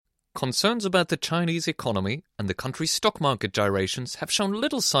Concerns about the Chinese economy and the country's stock market gyrations have shown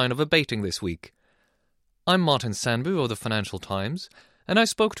little sign of abating this week. I'm Martin Sandbu of the Financial Times, and I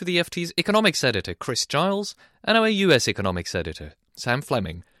spoke to the FT's economics editor, Chris Giles, and our US economics editor, Sam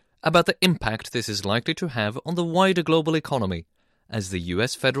Fleming, about the impact this is likely to have on the wider global economy as the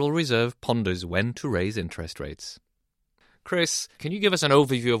US Federal Reserve ponders when to raise interest rates. Chris, can you give us an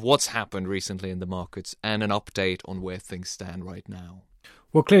overview of what's happened recently in the markets and an update on where things stand right now?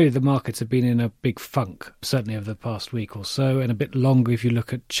 Well, clearly the markets have been in a big funk, certainly over the past week or so, and a bit longer if you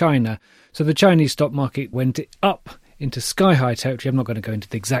look at China. So the Chinese stock market went up into sky-high territory. I'm not going to go into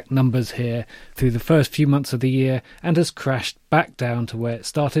the exact numbers here through the first few months of the year, and has crashed back down to where it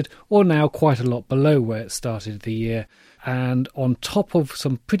started, or now quite a lot below where it started the year. And on top of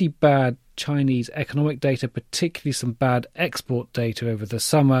some pretty bad Chinese economic data, particularly some bad export data over the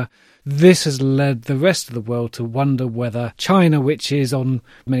summer, this has led the rest of the world to wonder whether China, which is on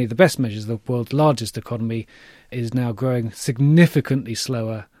many of the best measures the world's largest economy, is now growing significantly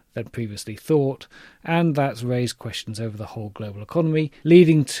slower than previously thought, and that's raised questions over the whole global economy,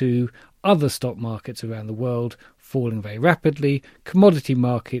 leading to other stock markets around the world falling very rapidly, commodity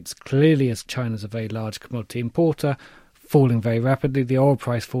markets, clearly as China's a very large commodity importer, falling very rapidly, the oil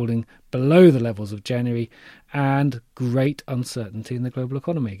price falling below the levels of January, and great uncertainty in the global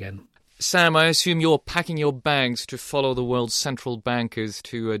economy again. Sam, I assume you're packing your bags to follow the world's central bankers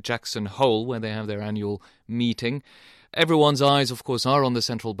to Jackson Hole, where they have their annual meeting. Everyone's eyes, of course, are on the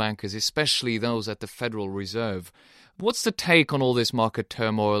central bankers, especially those at the Federal Reserve. What's the take on all this market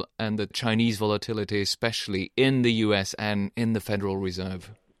turmoil and the Chinese volatility, especially in the US and in the Federal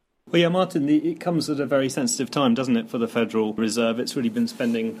Reserve? Well, yeah, Martin, it comes at a very sensitive time, doesn't it, for the Federal Reserve? It's really been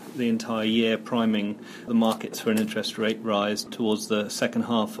spending the entire year priming the markets for an interest rate rise towards the second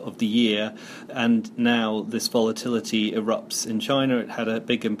half of the year. And now this volatility erupts in China. It had a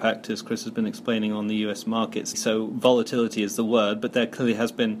big impact, as Chris has been explaining, on the US markets. So volatility is the word, but there clearly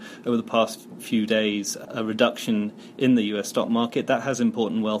has been, over the past few days, a reduction in the US stock market. That has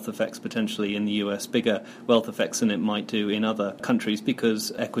important wealth effects potentially in the US, bigger wealth effects than it might do in other countries,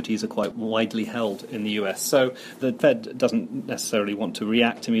 because equities are quite widely held in the US. So the Fed doesn't necessarily want to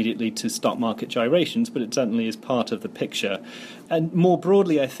react immediately to stock market gyrations, but it certainly is part of the picture. And more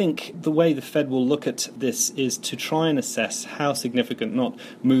broadly, I think the way the Fed will look at this is to try and assess how significant not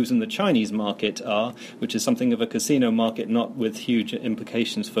moves in the Chinese market are, which is something of a casino market, not with huge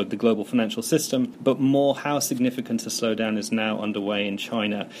implications for the global financial system, but more how significant a slowdown is now underway in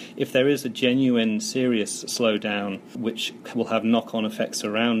China. If there is a genuine, serious slowdown, which will have knock-on effects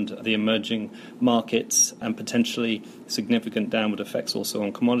around the emerging markets and potentially significant downward effects also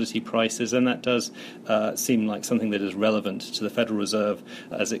on commodity prices, and that does seem like something that is relevant to the Federal Reserve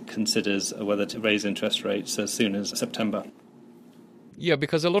as it considers whether to raise interest rates as soon as September. Yeah,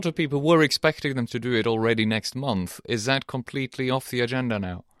 because a lot of people were expecting them to do it already next month. Is that completely off the agenda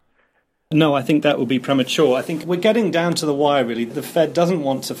now? No, I think that would be premature. I think we're getting down to the wire, really. The Fed doesn't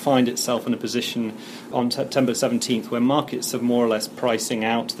want to find itself in a position on September 17th where markets are more or less pricing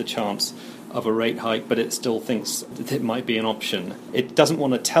out the chance of a rate hike, but it still thinks that it might be an option. It doesn't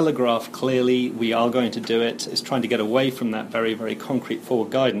want to telegraph clearly, we are going to do it. It's trying to get away from that very, very concrete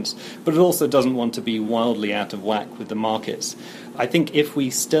forward guidance, but it also doesn't want to be wildly out of whack with the markets. I think if we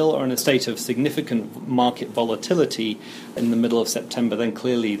still are in a state of significant market volatility in the middle of September, then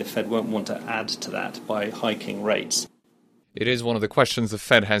clearly the Fed won't want to add to that by hiking rates. It is one of the questions the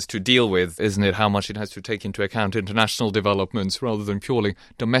Fed has to deal with, isn't it? How much it has to take into account international developments rather than purely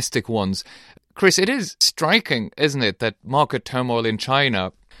domestic ones. Chris, it is striking, isn't it, that market turmoil in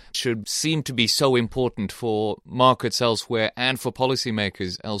China should seem to be so important for markets elsewhere and for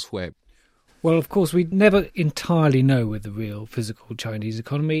policymakers elsewhere. Well, of course, we never entirely know with the real physical Chinese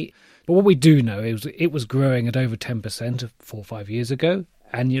economy. But what we do know is it was growing at over 10% 4 or 5 years ago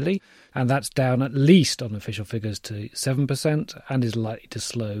annually, and that's down at least on official figures to 7% and is likely to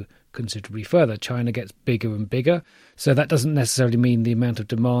slow considerably further. China gets bigger and bigger, so that doesn't necessarily mean the amount of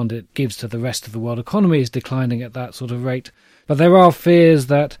demand it gives to the rest of the world economy is declining at that sort of rate. But there are fears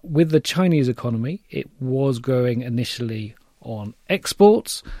that with the Chinese economy, it was growing initially on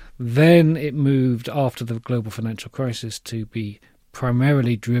exports, then it moved after the global financial crisis to be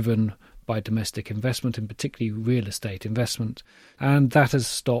primarily driven by domestic investment, and particularly real estate investment. And that has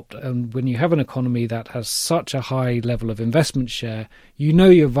stopped. And when you have an economy that has such a high level of investment share, you know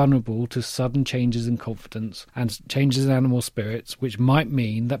you're vulnerable to sudden changes in confidence and changes in animal spirits, which might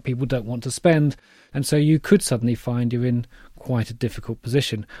mean that people don't want to spend. And so you could suddenly find you're in quite a difficult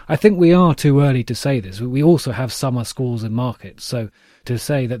position. I think we are too early to say this. We also have summer schools in markets, so to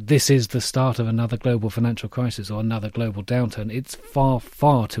say that this is the start of another global financial crisis or another global downturn, it's far,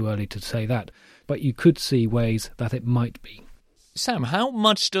 far too early to say that. But you could see ways that it might be. Sam, how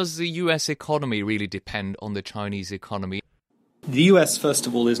much does the US economy really depend on the Chinese economy? The US, first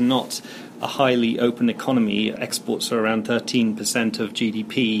of all, is not a highly open economy. Exports are around 13% of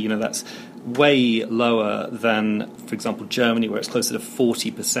GDP. That's way lower than, for example, Germany, where it's closer to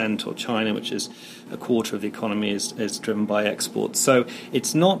 40%, or China, which is a quarter of the economy is driven by exports. So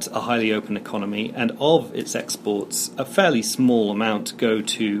it's not a highly open economy, and of its exports, a fairly small amount go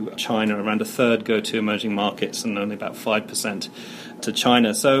to China. Around a third go to emerging markets and only about 5% to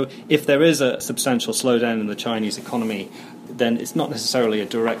China. So if there is a substantial slowdown in the Chinese economy, then it's not necessarily a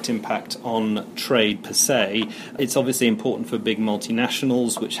direct impact on trade per se. It's obviously important for big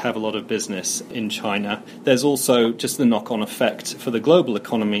multinationals which have a lot of business in China. There's also just the knock-on effect for the global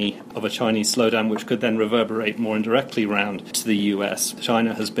economy of a Chinese slowdown, which could then reverberate more indirectly round to the US.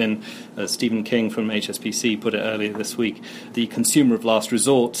 China has been, as Stephen King from HSBC put it earlier this week, the consumer of last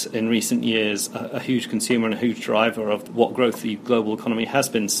resort in recent years, a huge consumer and a huge driver of what growth the global economy has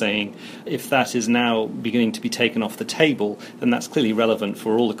been seeing. If that is now beginning to be taken off the table, then that's clearly relevant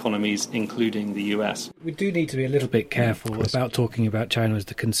for all economies, including the US. We do need to be a little bit careful about talking about China as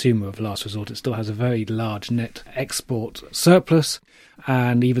the consumer of last resort. It still has a very large net export surplus,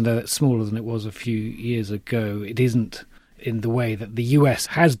 and even though it's smaller than it was a few years ago, it isn't in the way that the US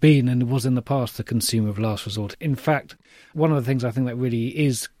has been and was in the past the consumer of last resort. In fact, one of the things I think that really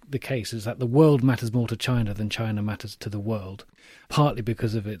is the case is that the world matters more to China than China matters to the world, partly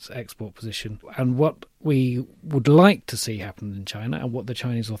because of its export position. And what we would like to see happen in China, and what the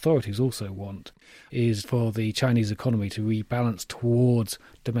Chinese authorities also want, is for the Chinese economy to rebalance towards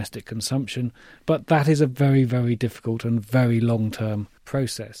domestic consumption. But that is a very, very difficult and very long-term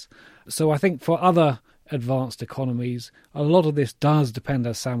process. So I think for other advanced economies, a lot of this does depend,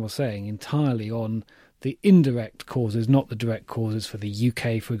 as Sam was saying, entirely on the indirect causes, not the direct causes. For the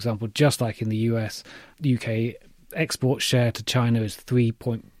UK, for example, just like in the US, UK export share to China is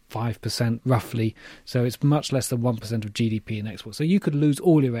 3.5% roughly, so it's much less than 1% of GDP in exports. So you could lose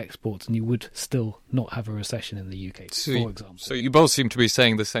all your exports and you would still not have a recession in the UK, for example. So you both seem to be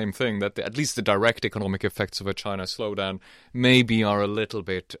saying the same thing, that at least the direct economic effects of a China slowdown maybe are a little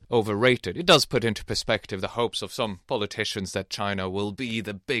bit overrated. It does put into perspective the hopes of some politicians that China will be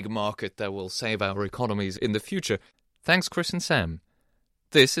the big market that will save our economies in the future. Thanks, Chris and Sam.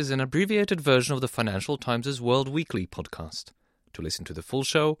 This is an abbreviated version of the Financial Times' World Weekly podcast. To listen to the full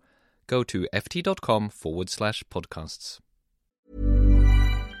show, go to ft.com/podcasts.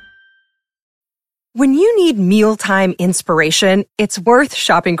 When you need mealtime inspiration, it's worth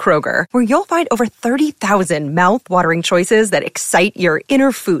shopping Kroger, where you'll find over 30,000 mouth-watering choices that excite your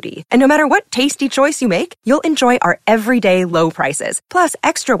inner foodie. And no matter what tasty choice you make, you'll enjoy our everyday low prices, plus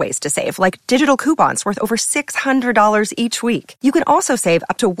extra ways to save, like digital coupons worth over $600 each week. You can also save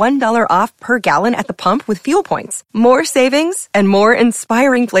up to $1 off per gallon at the pump with fuel points. More savings and more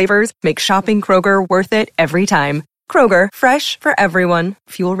inspiring flavors make shopping Kroger worth it every time. Kroger, fresh for everyone.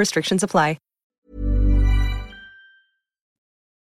 Fuel restrictions apply.